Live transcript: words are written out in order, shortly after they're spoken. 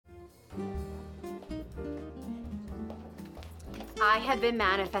I have been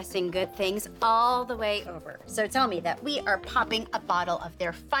manifesting good things all the way over. So tell me that we are popping a bottle of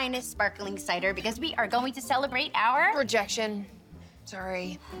their finest sparkling cider because we are going to celebrate our... Rejection.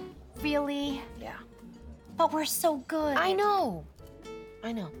 Sorry. Really? Yeah. But we're so good. I know.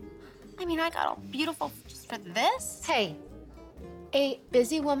 I know. I mean, I got all beautiful just for this. Hey, a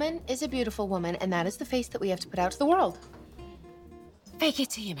busy woman is a beautiful woman, and that is the face that we have to put out to the world. Fake it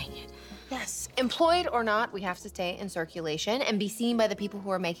till you make it. Yes. Employed or not, we have to stay in circulation and be seen by the people who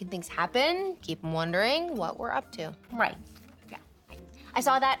are making things happen. Keep them wondering what we're up to. Right. Yeah. I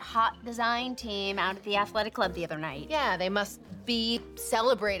saw that hot design team out at the athletic club the other night. Yeah, they must be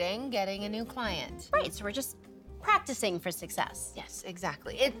celebrating getting a new client. Right, so we're just practicing for success. Yes,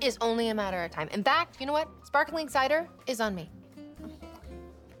 exactly. It is only a matter of time. In fact, you know what? Sparkling cider is on me.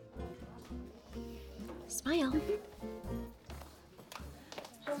 Smile.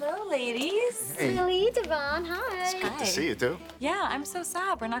 Hello, ladies. Hey. Lily, Devon, hi. Good to see you, too. Yeah, I'm so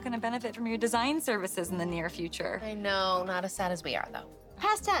sad we're not going to benefit from your design services in the near future. I know, not as sad as we are, though.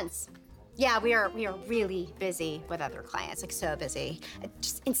 Past tense. Yeah, we are really busy with other clients, like so busy.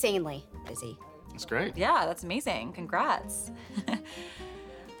 Just insanely busy. That's great. Yeah, that's amazing. Congrats.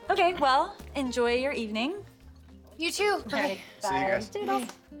 Okay, well, enjoy your evening. You too. Okay. See you guys. Toodles.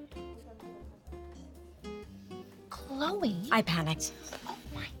 Chloe. I panicked. Oh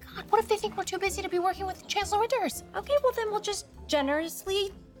my God. What if they think we're too busy to be working with Chancellor Winters? Okay, well then we'll just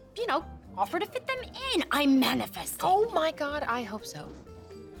generously, offer to fit them in. I'm manifesting. Oh my God, I hope so.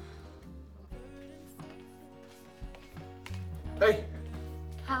 Hey.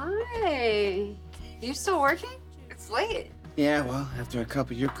 Hi. You still working? It's late. Yeah, well, after a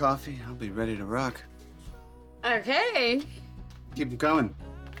cup of your coffee, I'll be ready to rock. Okay. Keep them coming.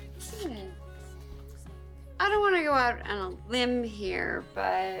 I don't want to go out on a limb here,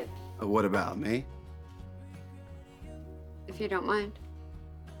 but What about me? if you don't mind.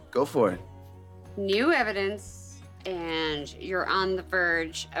 Go for it. New evidence, and you're on the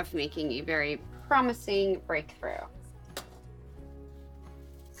verge of making a very promising breakthrough.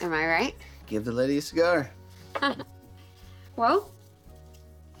 Am I right? Give the lady a cigar. Well,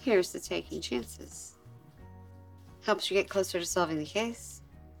 here's to taking chances. Helps you get closer to solving the case.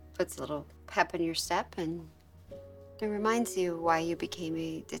 Puts a little pep in your step, and it reminds you why you became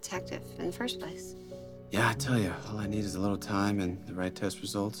a detective in the first place. Yeah, I tell you, all I need is a little time and the right test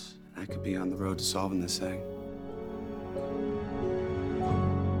results. I could be on the road to solving this thing.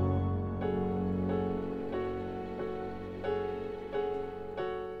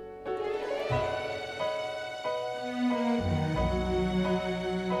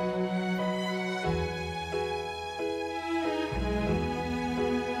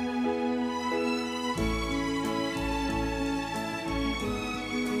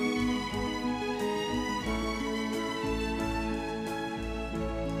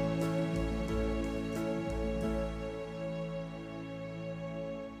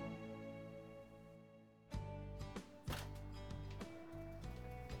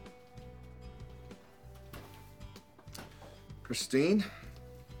 Christine,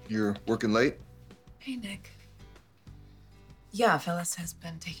 you're working late? Hey, Nick. Yeah, Phyllis has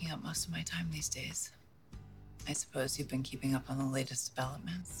been taking up most of my time these days. I suppose you've been keeping up on the latest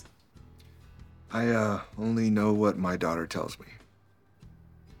developments. I only know what my daughter tells me.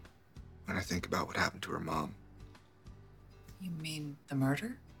 When I think about what happened to her mom. You mean the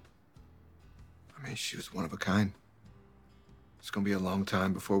murder? I mean, she was one of a kind. It's gonna be a long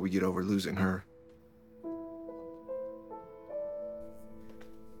time before we get over losing her.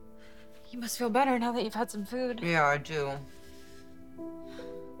 You must feel better now that you've had some food. Yeah, I do.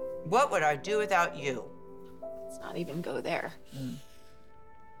 What would I do without you? Let's not even go there.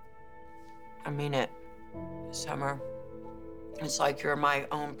 I mean it. Summer. It's like you're my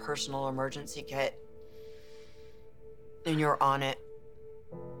own personal emergency kit. And you're on it.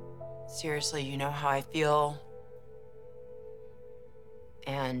 Seriously, you know how I feel.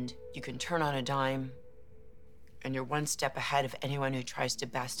 And you can turn on a dime. And you're one step ahead of anyone who tries to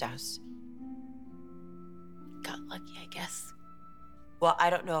best us. Got lucky, I guess. Well,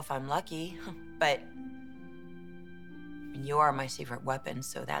 I don't know if I'm lucky, but you are my secret weapon,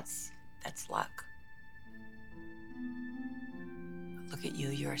 so that's luck. Look at you,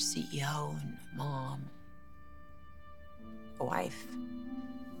 you're a CEO and a mom, a wife.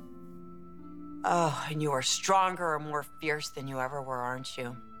 Oh, and you are stronger and more fierce than you ever were, aren't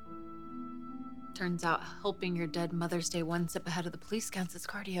you? Turns out helping your dead mother stay one step ahead of the police counts as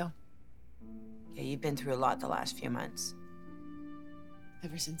cardio. Yeah, you've been through a lot the last few months.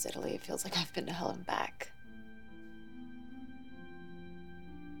 Ever since Italy, it feels like I've been to hell and back.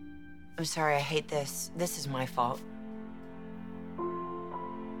 I'm sorry, I hate this. This is my fault.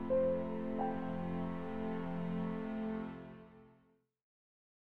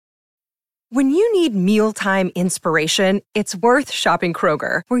 When you need mealtime inspiration, it's worth shopping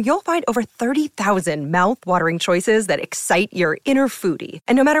Kroger, where you'll find over 30,000 mouth-watering choices that excite your inner foodie.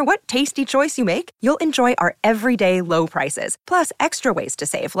 And no matter what tasty choice you make, you'll enjoy our everyday low prices, plus extra ways to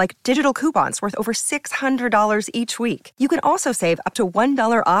save, like digital coupons worth over $600 each week. You can also save up to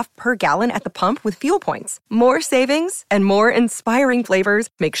 $1 off per gallon at the pump with fuel points. More savings and more inspiring flavors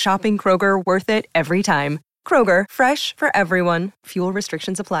make shopping Kroger worth it every time. Kroger, fresh for everyone. Fuel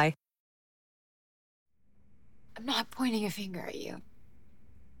restrictions apply. I'm not pointing a finger at you.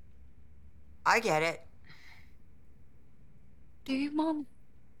 I get it. Do you, Mom?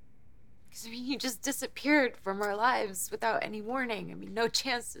 Because, you just disappeared from our lives without any warning. No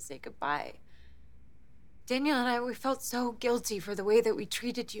chance to say goodbye. Daniel and I, we felt so guilty for the way that we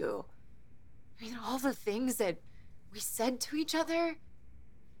treated you. All the things that we said to each other.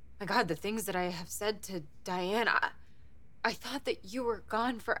 My God, the things that I have said to Diane. I thought that you were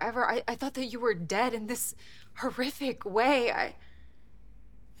gone forever. I thought that you were dead in this horrific way.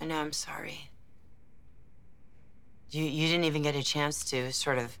 I know, I'm sorry. You didn't even get a chance to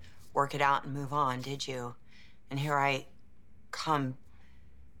sort of work it out and move on, did you? And here I come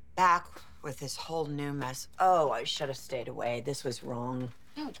back with this whole new mess. Oh, I should have stayed away. This was wrong.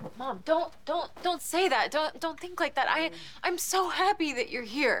 No, Mom, don't say that. Don't think like that. I'm so happy that you're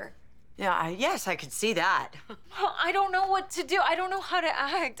here. Yeah, yes, I could see that. Well, I don't know what to do. I don't know how to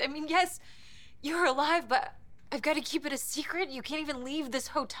act. Yes, you're alive, but I've got to keep it a secret. You can't even leave this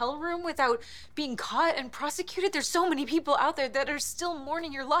hotel room without being caught and prosecuted. There's so many people out there that are still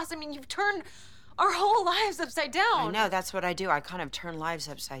mourning your loss. You've turned our whole lives upside down. I know, that's what I do. I kind of turn lives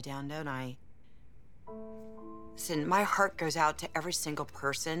upside down, don't I? Listen, my heart goes out to every single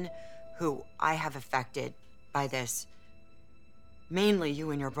person who I have affected by this. Mainly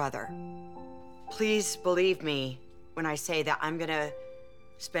you and your brother. Please believe me when I say that I'm gonna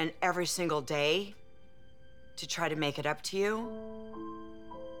spend every single day to try to make it up to you.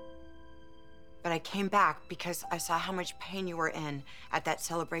 But I came back because I saw how much pain you were in at that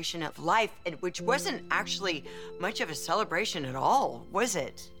celebration of life, which wasn't actually much of a celebration at all, was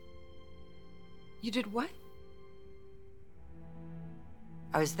it? You did what?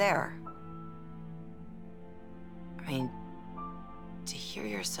 I was there. To hear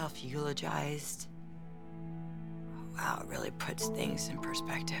yourself eulogized, wow, it really puts things in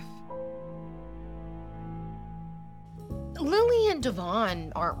perspective. Lily and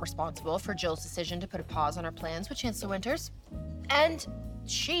Devon aren't responsible for Jill's decision to put a pause on our plans with Chancellor Winters. And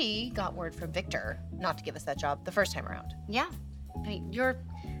she got word from Victor not to give us that job the first time around. Yeah. Your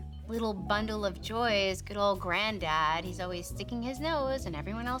little bundle of joys, good old granddad, he's always sticking his nose in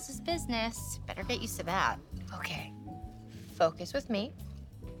everyone else's business. Better get used to that. Okay. Focus with me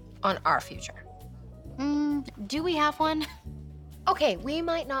on our future. Do we have one? Okay, we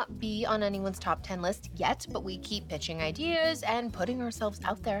might not be on anyone's top 10 list yet, but we keep pitching ideas and putting ourselves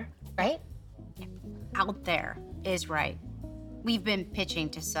out there, right? Out there is right. We've been pitching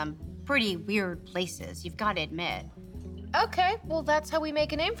to some pretty weird places, you've got to admit. Okay, well, that's how we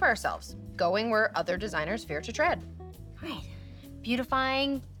make a name for ourselves. Going where other designers fear to tread. Right.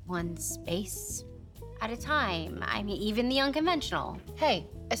 Beautifying one space at a time. Even the unconventional. Hey,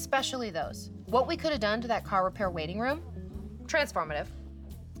 especially those. What we could have done to that car repair waiting room, transformative.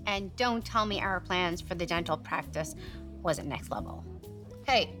 And don't tell me our plans for the dental practice wasn't next level.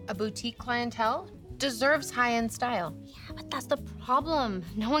 Hey, a boutique clientele deserves high-end style. Yeah, but that's the problem.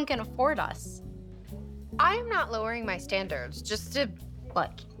 No one can afford us. I am not lowering my standards just to,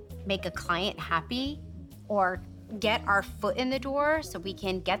 make a client happy? Or get our foot in the door so we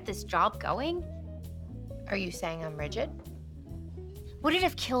can get this job going? Are you saying I'm rigid? Would it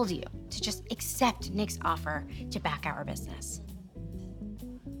have killed you to just accept Nick's offer to back our business?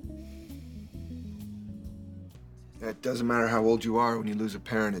 It doesn't matter how old you are. When you lose a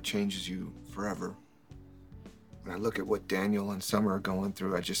parent, it changes you forever. When I look at what Daniel and Summer are going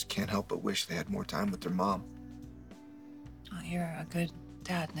through, I just can't help but wish they had more time with their mom. Well, you're a good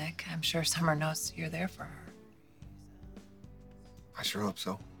dad, Nick. I'm sure Summer knows you're there for her. I sure hope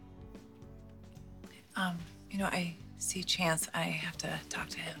so. I see Chance. I have to talk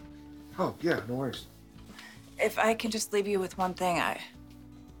to him. Oh, yeah, no worries. If I can just leave you with one thing, I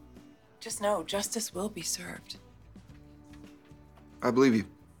just know justice will be served. I believe you.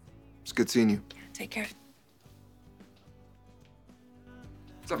 It's good seeing you. Take care.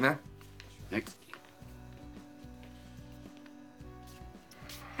 What's up, man? Nick?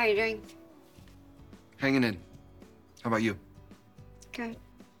 How are you doing? Hanging in. How about you? Good.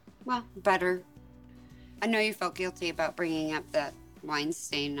 Well, better. I know you felt guilty about bringing up that wine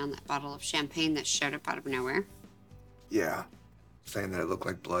stain on that bottle of champagne that showed up out of nowhere. Yeah. Saying that it looked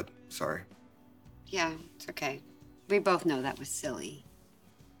like blood. Sorry. Yeah, it's okay. We both know that was silly.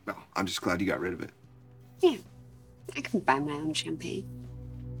 No, I'm just glad you got rid of it. Yeah, I can buy my own champagne.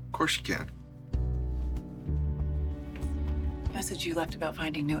 Of course you can. Message you left about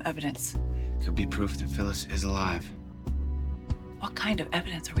finding new evidence. Could be proof that Phyllis is alive. What kind of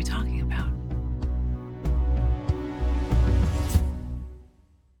evidence are we talking about?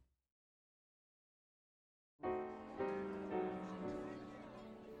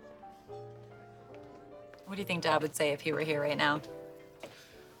 What do you think Dad would say if he were here right now?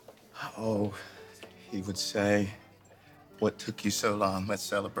 Oh, he would say, "What took you so long? Let's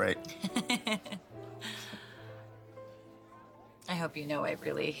celebrate." I hope you know I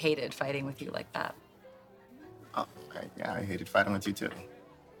really hated fighting with you like that. Oh, yeah, I hated fighting with you too.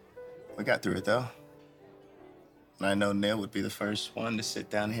 We got through it though. And I know Neil would be the first one to sit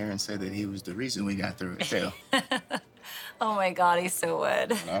down here and say that he was the reason we got through it too. Oh my God, he so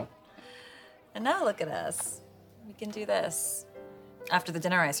would. You know? And now look at us. We can do this. After the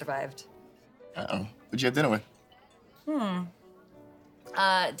dinner I survived. Uh-oh. Who'd you have dinner with?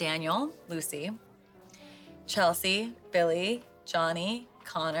 Daniel, Lucy, Chelsea, Billy, Johnny,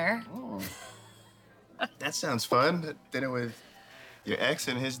 Connor. Oh. That sounds fun. Dinner with your ex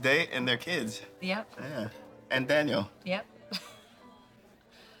and his date and their kids. Yep. Yeah. And Daniel. Yep.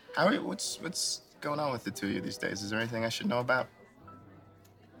 How are you, what's going on with the two of you these days? Is there anything I should know about?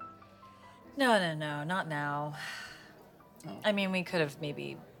 No, not now. Oh. I mean, we could have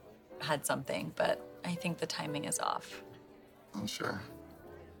maybe had something, but I think the timing is off. I'm sure.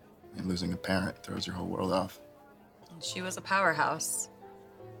 And losing a parent throws your whole world off. And she was a powerhouse.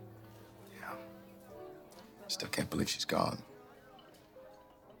 Yeah. Still can't believe she's gone.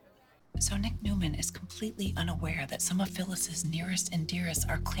 So Nick Newman is completely unaware that some of Phyllis's nearest and dearest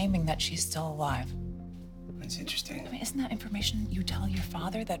are claiming that she's still alive. That's interesting. I mean, isn't that information you tell your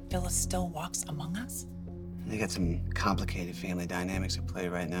father, that Phyllis still walks among us? They got some complicated family dynamics at play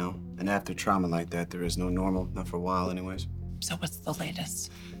right now. And after trauma like that, there is no normal, not for a while anyways. So what's the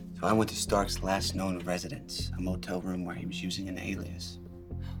latest? So I went to Stark's last known residence, a motel room where he was using an alias.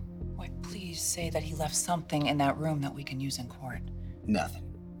 Wait, please say that he left something in that room that we can use in court. Nothing.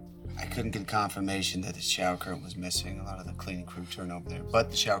 I couldn't get confirmation that the shower curtain was missing. A lot of the cleaning crew turned over there.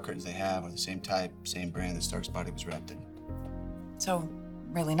 But the shower curtains they have are the same type, same brand that Stark's body was wrapped in. So,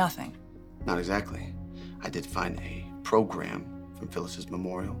 really nothing? Not exactly. I did find a program from Phyllis's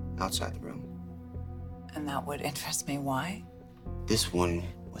memorial outside the room. And that would interest me. Why? This one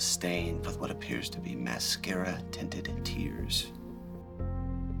was stained with what appears to be mascara-tinted tears.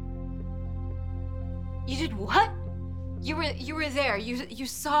 You did what? You were there. You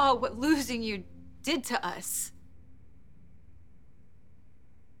saw what losing you did to us.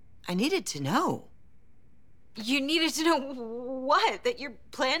 I needed to know. You needed to know what? That your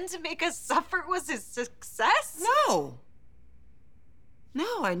plan to make us suffer was a success? No.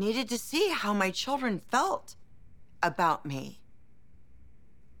 No, I needed to see how my children felt about me.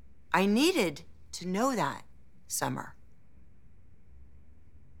 I needed to know that, Summer.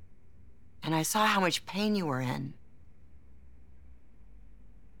 And I saw how much pain you were in.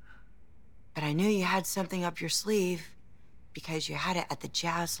 But I knew you had something up your sleeve because you had it at the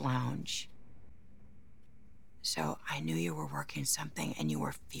Jazz Lounge. So I knew you were working something, and you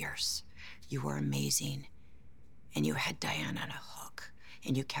were fierce. You were amazing. And you had Diane on a hook,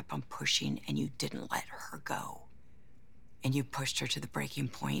 and you kept on pushing, and you didn't let her go. And you pushed her to the breaking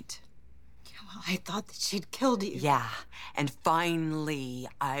point. Yeah, well, I thought that she'd killed you. Yeah, and finally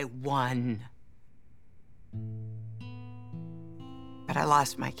I won. But I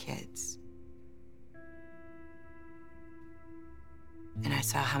lost my kids. And I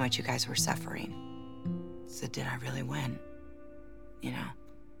saw how much you guys were suffering. So did I really win? You know?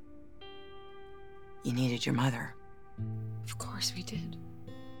 You needed your mother. Of course we did.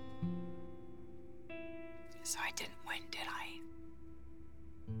 So I didn't win, did I?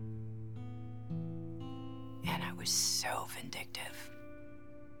 And I was so vindictive.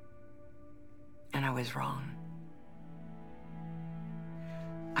 And I was wrong.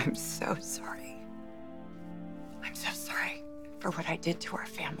 I'm so sorry. I'm so sorry for what I did to our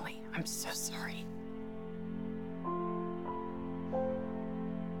family. I'm so sorry.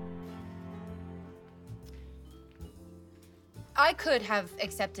 I could have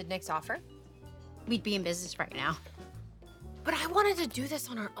accepted Nick's offer, We'd be in business right now. but I wanted to do this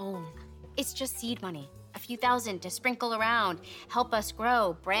on our own. It's just seed money. A few thousand to sprinkle around, help us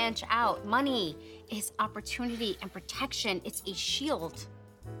grow, branch out. Money is opportunity and protection. It's a shield.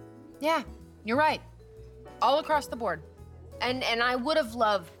 Yeah, you're right. All across the board. And I would have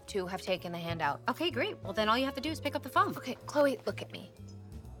loved to have taken the handout. Okay, great. Well, then all you have to do is pick up the phone. Okay, Chloe, look at me.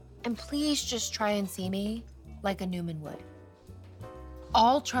 And please just try and see me like a Newman would.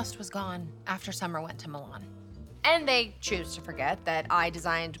 All trust was gone after Summer went to Milan. And they choose to forget that I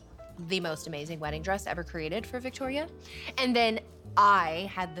designed the most amazing wedding dress ever created for Victoria. And then I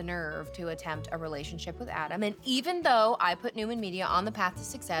had the nerve to attempt a relationship with Adam. And even though I put Newman Media on the path to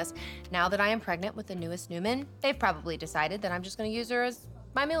success, now that I am pregnant with the newest Newman, they've probably decided that I'm just gonna use her as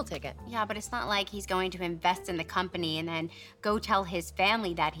my meal ticket. Yeah, but it's not like he's going to invest in the company and then go tell his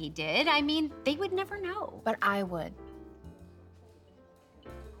family that he did. I mean, they would never know. But I would.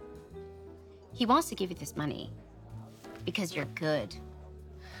 He wants to give you this money because you're good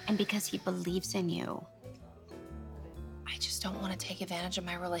and because he believes in you. I just don't want to take advantage of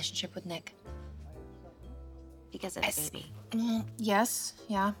my relationship with Nick. Because of the baby. Yes,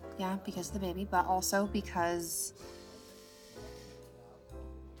 yeah, because of the baby, but also because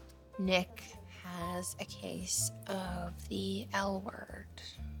Nick has a case of the L word.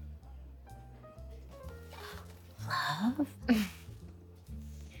 Love?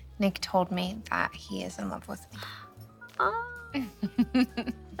 Nick told me that he is in love with me. Oh,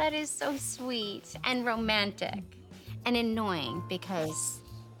 that is so sweet and romantic and annoying because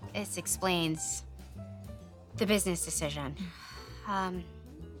this explains the business decision.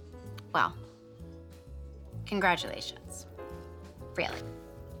 Well, congratulations. Really.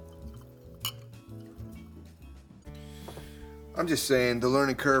 I'm just saying, the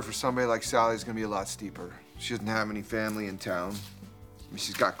learning curve for somebody like Sally is gonna be a lot steeper. She doesn't have any family in town. I mean,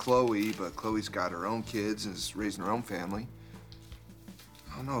 she's got Chloe, but Chloe's got her own kids and is raising her own family.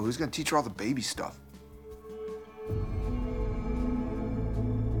 I don't know, who's gonna teach her all the baby stuff?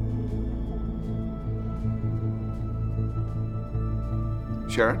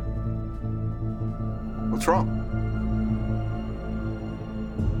 Sharon? What's wrong?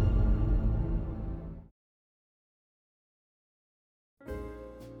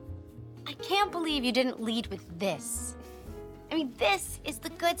 I can't believe you didn't lead with this. I mean, this is the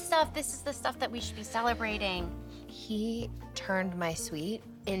good stuff. This is the stuff that we should be celebrating. He turned my suite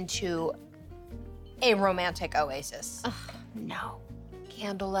into a romantic oasis. Ugh, no.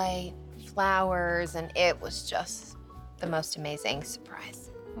 Candlelight, flowers, and it was just the most amazing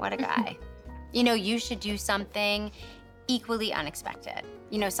surprise. What a guy. You know, you should do something equally unexpected.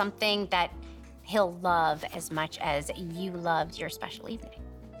 You know, something that he'll love as much as you loved your special evening.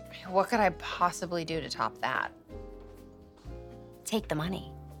 What could I possibly do to top that? Take the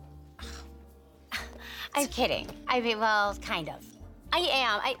money. I'm kidding. I mean, well, kind of.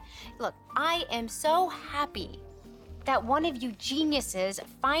 Look, I am so happy that one of you geniuses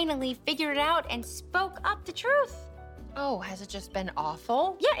finally figured it out and spoke up the truth. Oh, has it just been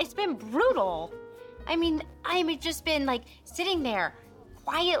awful? Yeah, it's been brutal. I mean, I've just been like sitting there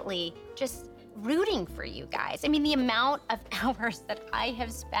quietly, just rooting for you guys. I mean, the amount of hours that I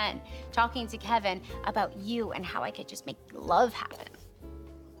have spent talking to Kevin about you and how I could just make love happen.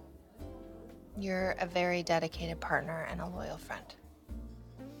 You're a very dedicated partner and a loyal friend.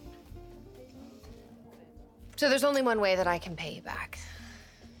 So there's only one way that I can pay you back.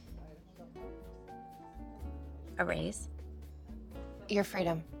 A raise? Your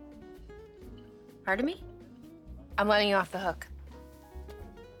freedom. Pardon me? I'm letting you off the hook.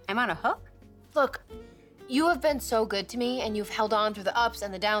 I'm on a hook? Look, you have been so good to me, and you've held on through the ups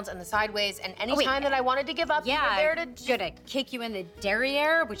and the downs and the sideways, and any time that I wanted to give up, you were there to... I'm gonna kick you in the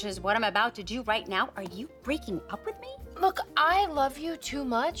derriere, which is what I'm about to do right now. Are you breaking up with me? Look, I love you too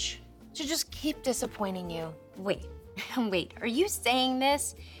much to just keep disappointing you. Wait, wait, are you saying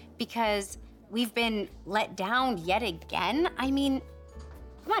this because we've been let down yet again? I mean,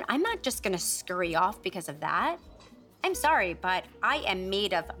 come on, I'm not just gonna scurry off because of that. I'm sorry, but I am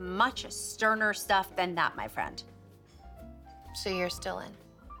made of much sterner stuff than that, my friend. So you're still in?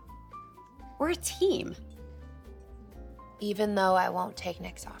 We're a team. Even though I won't take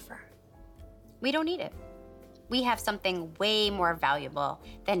Nick's offer. We don't need it. We have something way more valuable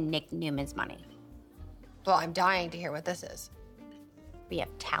than Nick Newman's money. Well, I'm dying to hear what this is. We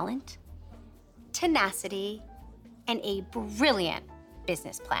have talent, tenacity, and a brilliant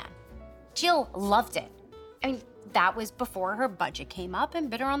business plan. Jill loved it. I mean, that was before her budget came up and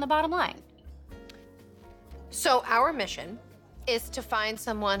bit her on the bottom line. So our mission is to find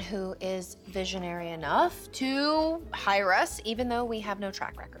someone who is visionary enough to hire us, even though we have no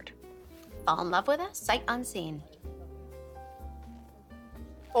track record. Fall in love with us, sight unseen.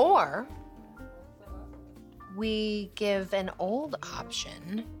 Or we give an old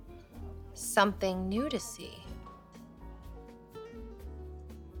option something new to see.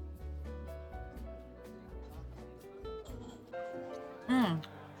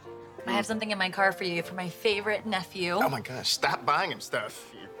 I have something in my car for you, for my favorite nephew. Oh my gosh, stop buying him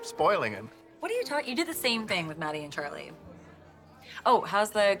stuff. spoiling him. What are you talking? You did the same thing with Maddie and Charlie. Oh,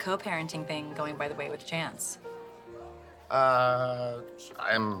 how's the co-parenting thing going, by the way, with Chance?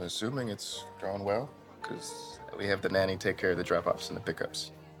 I'm assuming it's going well, because we have the nanny take care of the drop-offs and the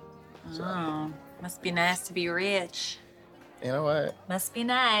pickups. So, Oh, must be nice to be rich. you know what? Must be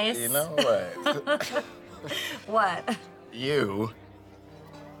nice. You know what? What? You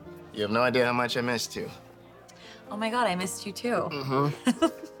have no idea how much I missed you. Oh my God, I missed you too. Mm-hmm.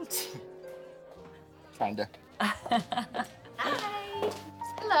 Kinda.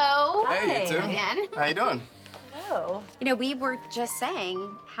 Hello. Hey, you too. Again. How you doing? Hello. You know, we were just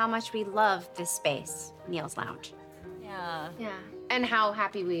saying how much we love this space, Neil's Lounge. Yeah. Yeah. And how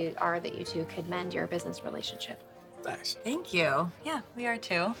happy we are that you two could mend your business relationship. Thanks. Thank you. Yeah, we are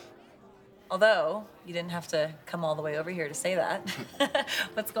too. Although, you didn't have to come all the way over here to say that.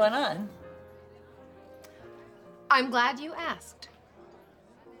 What's going on? I'm glad you asked.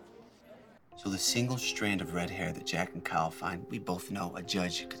 So the single strand of red hair that Jack and Kyle find, we both know a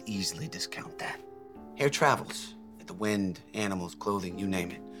judge could easily discount that. Hair travels. The wind, animals, clothing, you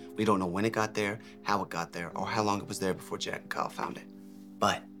name it. We don't know when it got there, how it got there, or how long it was there before Jack and Kyle found it.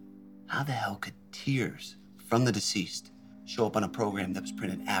 But how the hell could tears from the deceased show up on a program that was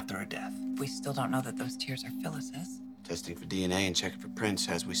printed after her death? We still don't know that those tears are Phyllis's. Testing for DNA and checking for prints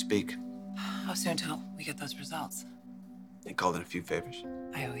as we speak. How soon till we get those results? And called in a few favors.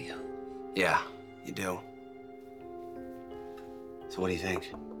 I owe you. Yeah, you do. So what do you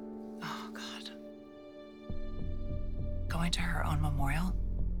think? Oh, God. Going to her own memorial?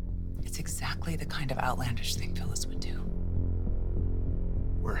 It's exactly the kind of outlandish thing Phyllis would do.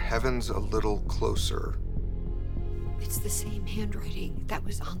 Where heaven's a little closer. It's the same handwriting that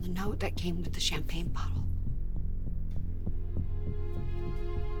was on the note that came with the champagne bottle.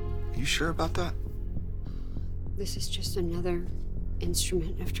 Are you sure about that? This is just another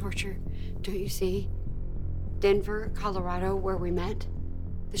instrument of torture. Don't you see? Denver, Colorado, where we met.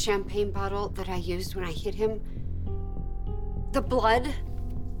 The champagne bottle that I used when I hit him. The blood.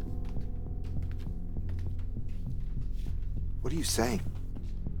 What are you saying?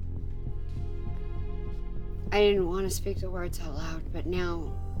 I didn't want to speak the words out loud, but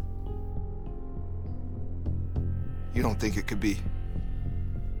now You don't think it could be?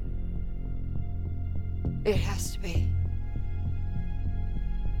 it has to be.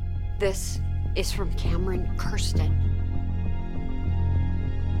 This is from Cameron Kirsten.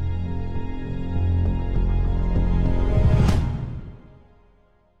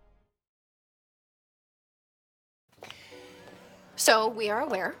 So we are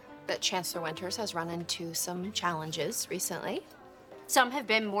aware that Chancellor Winters has run into some challenges recently. Some have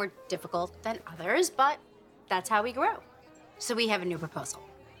been more difficult than others, but that's how we grow. So we have a new proposal.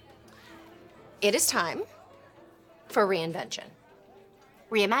 It is time for reinvention.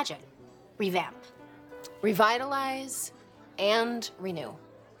 Reimagine, revamp, revitalize, and renew.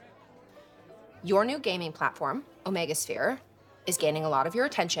 Your new gaming platform, Omega Sphere, is gaining a lot of your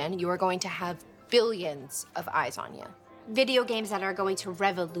attention. You are going to have billions of eyes on you. Video games that are going to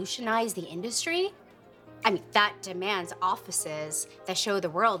revolutionize the industry? I mean, that demands offices that show the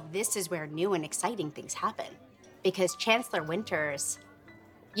world this is where new and exciting things happen. Because Chancellor Winters,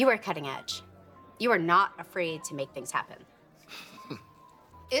 you are cutting edge. You are not afraid to make things happen.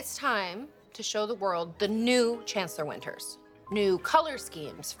 It's time to show the world the new Chancellor Winters. New color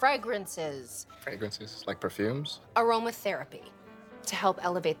schemes, fragrances, Fragrances, like perfumes? aromatherapy to help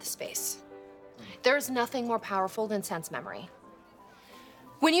elevate the space. There's nothing more powerful than sense memory.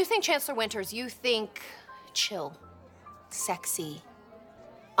 When you think Chancellor Winters, you think chill, sexy,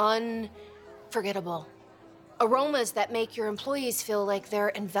 unforgettable. Aromas that make your employees feel like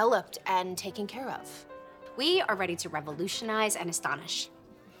they're enveloped and taken care of. We are ready to revolutionize and astonish.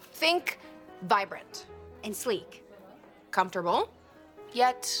 Think vibrant and sleek. Comfortable,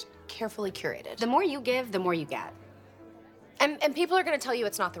 yet carefully curated. The more you give, the more you get. And people are gonna tell you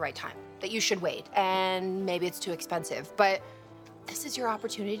it's not the right time, that you should wait, and maybe it's too expensive. But this is your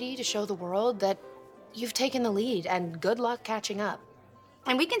opportunity to show the world that you've taken the lead, and good luck catching up.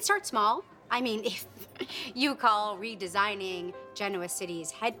 And we can start small. I mean, if you call redesigning Genoa City's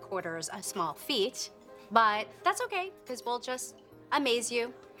headquarters a small feat, but that's okay, because we'll just amaze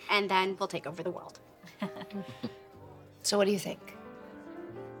you, and then we'll take over the world. So what do you think?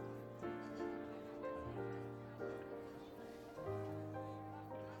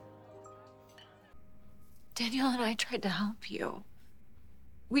 Daniel and I tried to help you.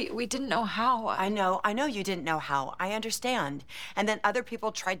 We didn't know how. I know you didn't know how. I understand. And then other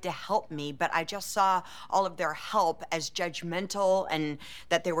people tried to help me, but I just saw all of their help as judgmental and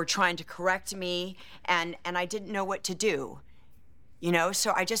that they were trying to correct me, and I didn't know what to do. You know,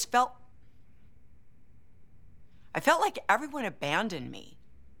 so I felt like everyone abandoned me.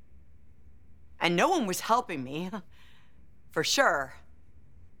 And no one was helping me, for sure.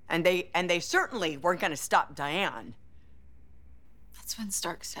 And they certainly weren't gonna stop Diane. That's when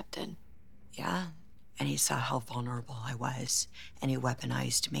Stark stepped in. Yeah, and he saw how vulnerable I was, and he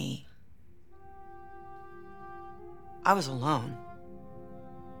weaponized me. I was alone.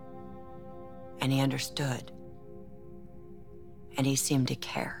 And he understood. And he seemed to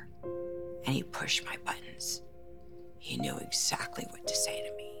care. And he pushed my buttons. He knew exactly what to say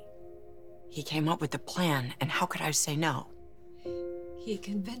to me. He came up with a plan, and how could I say no? He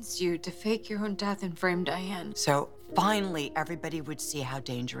convinced you to fake your own death and frame Diane. So finally, everybody would see how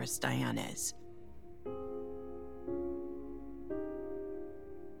dangerous Diane is.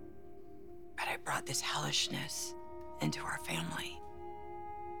 But I brought this hellishness into our family.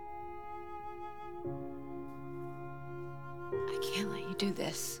 I can't let you do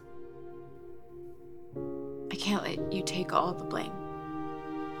this. I can't let you take all the blame.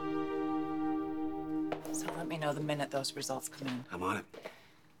 So let me know the minute those results come in. I'm on it.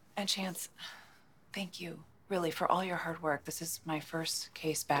 And Chance, thank you, really, for all your hard work. This is my first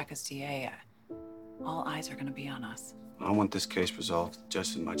case back as DA. All eyes are gonna be on us. I want this case resolved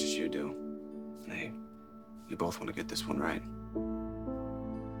just as much as you do. Hey, we both want to get this one right.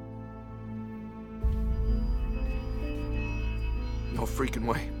 No freaking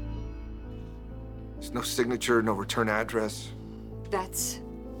way. There's no signature, no return address. That's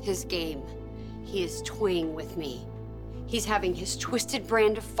his game. He is toying with me. He's having his twisted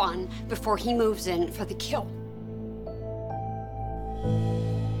brand of fun before he moves in for the kill.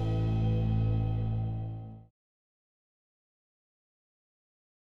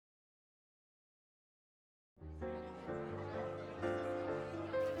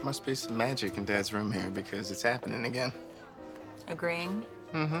 Must be some magic in Dad's room here because it's happening again. Agreeing?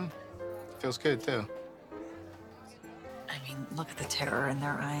 Mm-hmm. Feels good, too. I mean, look at the terror in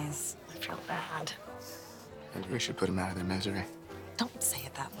their eyes. I feel bad. Maybe we should put them out of their misery. Don't say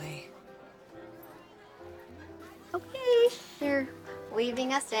it that way. Okay, they're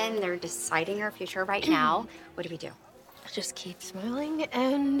leaving us in. They're deciding our future right now. What do we do? Just keep smiling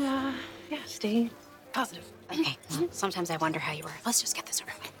and, yeah, stay positive. Okay, well, sometimes I wonder how you were. Let's just get this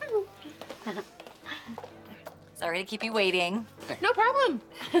over with. Sorry to keep you waiting. No problem.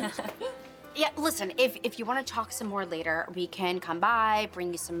 Yeah, listen, if you want to talk some more later, we can come by,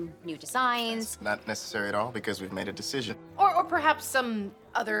 bring you some new designs. Not necessary at all because we've made a decision. Or perhaps some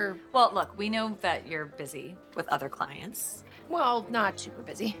other, Well, look, we know that you're busy with other clients. well, not super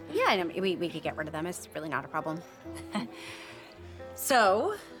busy. Yeah, I know, we could get rid of them. It's really not a problem.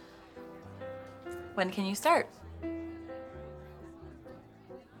 So, when can you start?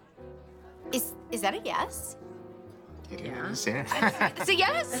 Is that a yes? Yes, yeah. It's a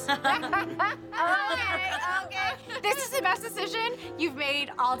yes. Okay. This is the best decision you've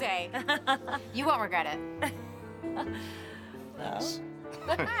made all day. You won't regret it.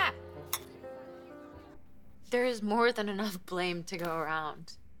 There is more than enough blame to go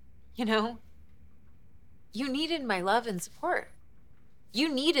around. You know? You needed my love and support. You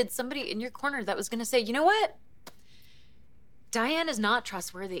needed somebody in your corner that was gonna say, you know what? Diane is not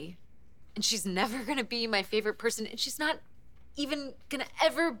trustworthy. And she's never gonna be my favorite person. And she's not even gonna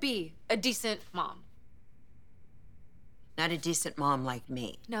ever be a decent mom. Not a decent mom like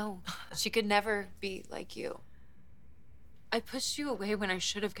me. No, she could never be like you. I pushed you away when I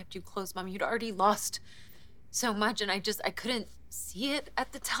should have kept you close, Mom. You'd already lost so much, and I couldn't see it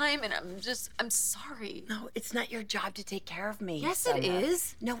at the time, and I'm sorry. No, it's not your job to take care of me. Yes, it Summer.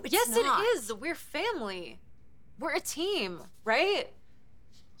 is. No, it's yes, not. it is. We're family. We're a team, right?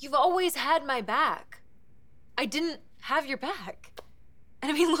 You've always had my back. I didn't have your back.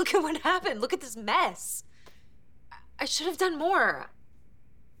 And I mean, look at what happened. Look at this mess. I should have done more.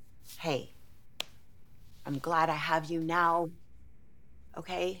 Hey, I'm glad I have you now,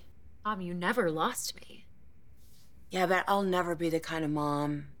 okay? Mom, you never lost me. Yeah, but I'll never be the kind of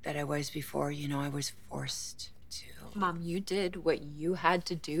mom that I was before. You know, I was forced to. Mom, you did what you had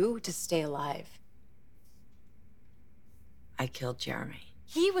to do to stay alive. I killed Jeremy.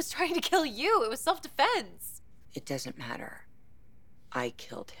 He was trying to kill you. It was self-defense. It doesn't matter. I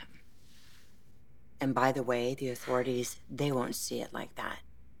killed him. And by the way, the authorities, they won't see it like that.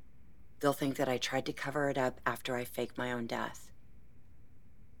 They'll think that I tried to cover it up after I faked my own death.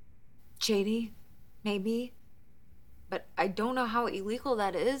 Shady, maybe. But I don't know how illegal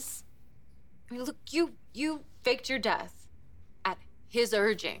that is. I mean, look, you faked your death at his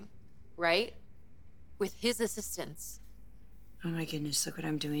urging, right? With his assistance. Oh my goodness, look what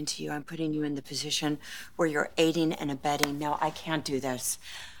I'm doing to you. I'm putting you in the position where you're aiding and abetting. No, I can't do this.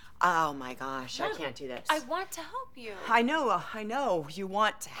 Oh my gosh, I can't do this. I want to help you. I know. You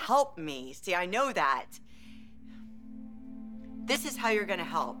want to help me. See, I know that. This is how you're gonna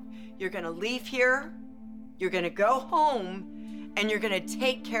help. You're gonna leave here, you're gonna go home, and you're gonna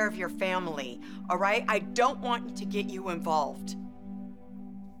take care of your family, all right? I don't want to get you involved.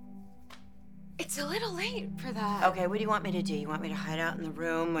 It's a little late for that. Okay, what do you want me to do? You want me to hide out in the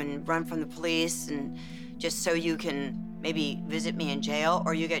room and run from the police and just so you can maybe visit me in jail,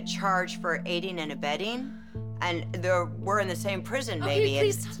 or you get charged for aiding and abetting? And we're in the same prison, maybe. Okay,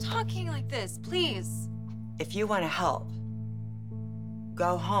 please stop talking like this, please. If you want to help,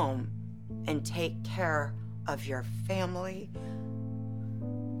 go home and take care of your family.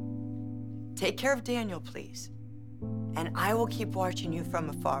 Take care of Daniel, please. And I will keep watching you from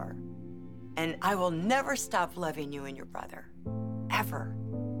afar. And I will never stop loving you and your brother. Ever.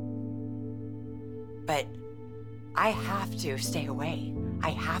 But I have to stay away. I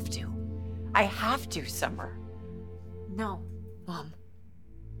have to, Summer. No, Mom.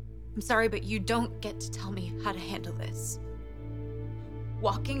 I'm sorry, but you don't get to tell me how to handle this.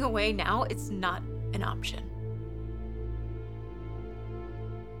 Walking away now, it's not an option.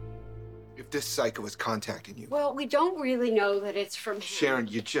 If this psycho is contacting you. Well, we don't really know that it's from him. Sharon,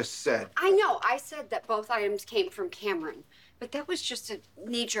 you just said. I know. I said that both items came from Cameron, but that was just a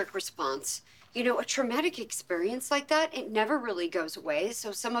knee-jerk response. You know, a traumatic experience like that, it never really goes away,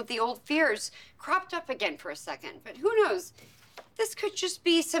 so some of the old fears cropped up again for a second. But who knows? This could just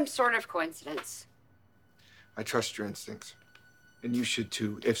be some sort of coincidence. I trust your instincts. And you should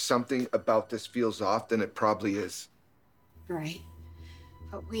too. If something about this feels off, then it probably is. Right.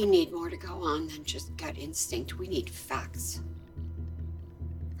 But we need more to go on than just gut instinct. We need facts.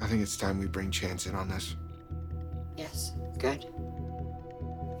 I think it's time we bring Chance in on this. Yes, good.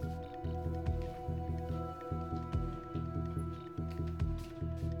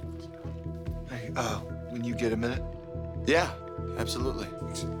 Hey, when you get a minute? Yeah, absolutely.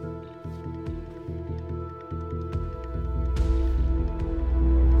 Thanks.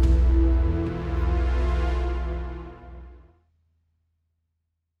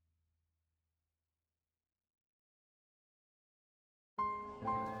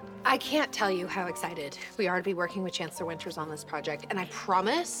 I can't tell you how excited we are to be working with Chancellor Winters on this project, and I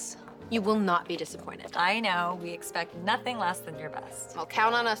promise you will not be disappointed. I know. We expect nothing less than your best. Well,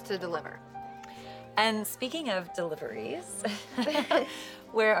 count on us to deliver. And speaking of deliveries,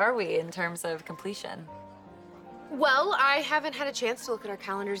 where are we in terms of completion? Well, I haven't had a chance to look at our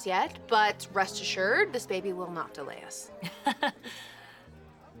calendars yet, but rest assured, this baby will not delay us.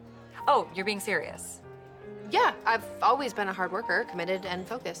 Oh, you're being serious? Yeah, I've always been a hard worker, committed and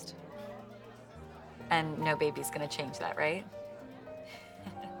focused. And no baby's gonna change that, right?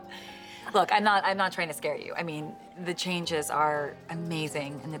 Look, I'm not trying to scare you. I mean, the changes are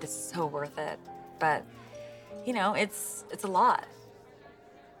amazing and it is so worth it. But, you know, it's a lot.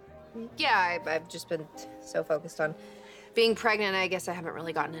 Yeah, I've just been so focused on being pregnant, I guess I haven't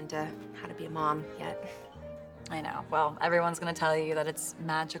really gotten into how to be a mom yet. I know. Well, everyone's gonna tell you that it's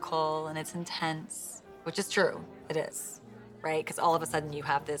magical and it's intense, which is true. It is, right? Because all of a sudden you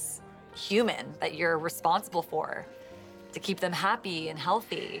have this human that you're responsible for to keep them happy and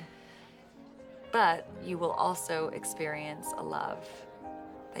healthy. But you will also experience a love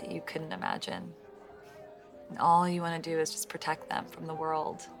that you couldn't imagine. And all you want to do is just protect them from the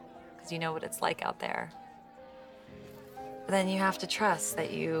world because you know what it's like out there. But then you have to trust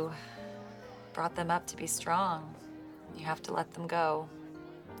that you brought them up to be strong. You have to let them go.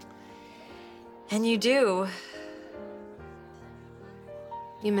 And you do.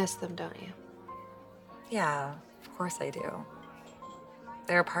 You miss them, don't you? Yeah, of course I do.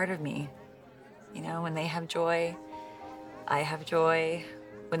 They're a part of me. You know, when they have joy, I have joy.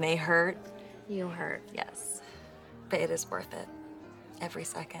 When they hurt, you hurt. Yes. But it is worth it. Every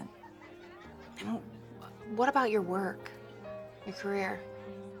second. And what about your work? Your career?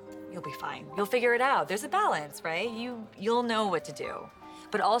 You'll be fine. You'll figure it out. There's a balance, right? You'll know what to do.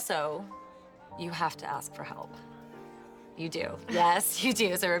 But also, you have to ask for help. You do. Yes, you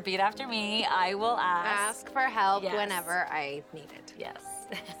do. So repeat after me. I will ask. Ask for help Yes. whenever I need it. Yes.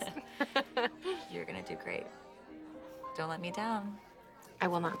 You're gonna do great. Don't let me down. I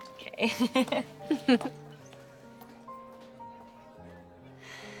will not. Okay.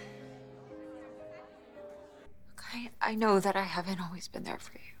 I know that I haven't always been there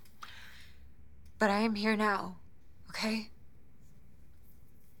for you. But I am here now, okay?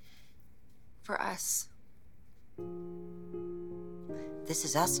 For us. This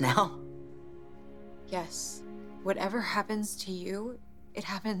is us now. Yes. whatever happens to you, it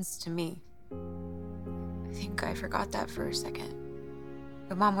happens to me. I think I forgot that for a second.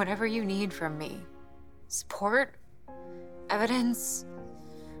 But Mom, whatever you need from me, support, evidence,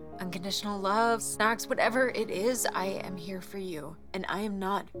 unconditional love, snacks, whatever it is, I am here for you. And I am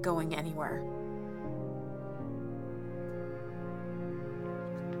not going anywhere.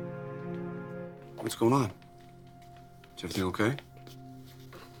 What's going on? Is everything okay?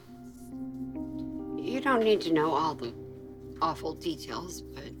 You don't need to know all the awful details,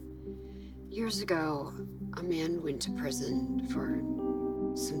 but years ago, a man went to prison for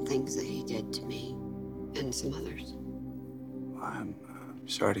some things that he did to me and some others. I'm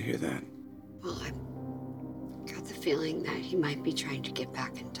sorry to hear that. Well, I got the feeling that he might be trying to get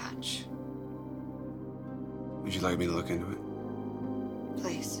back in touch. Would you like me to look into it?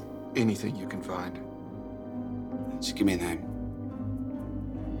 Please. Anything you can find. Just give me a name.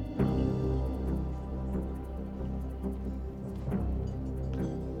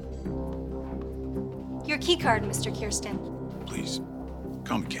 Your key card, Mr. Kirsten. Please,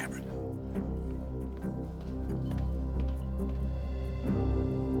 call me Cameron.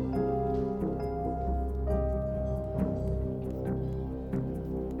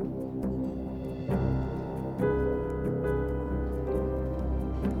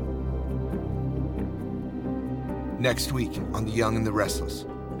 Next week on The Young and the Restless.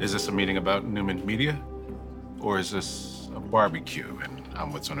 Is this a meeting about Newman Media? Or is this a barbecue and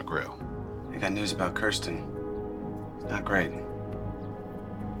I'm what's on the grill? I got news about Kirsten. It's not great.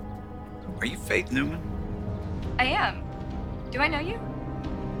 Are you Faith Newman? I am. Do I know you?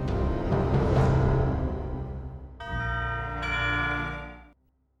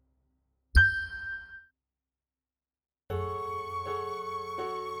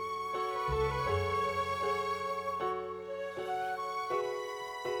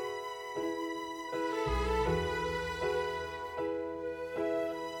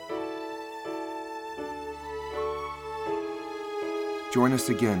 Join us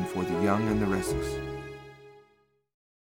again for The Young and the Restless.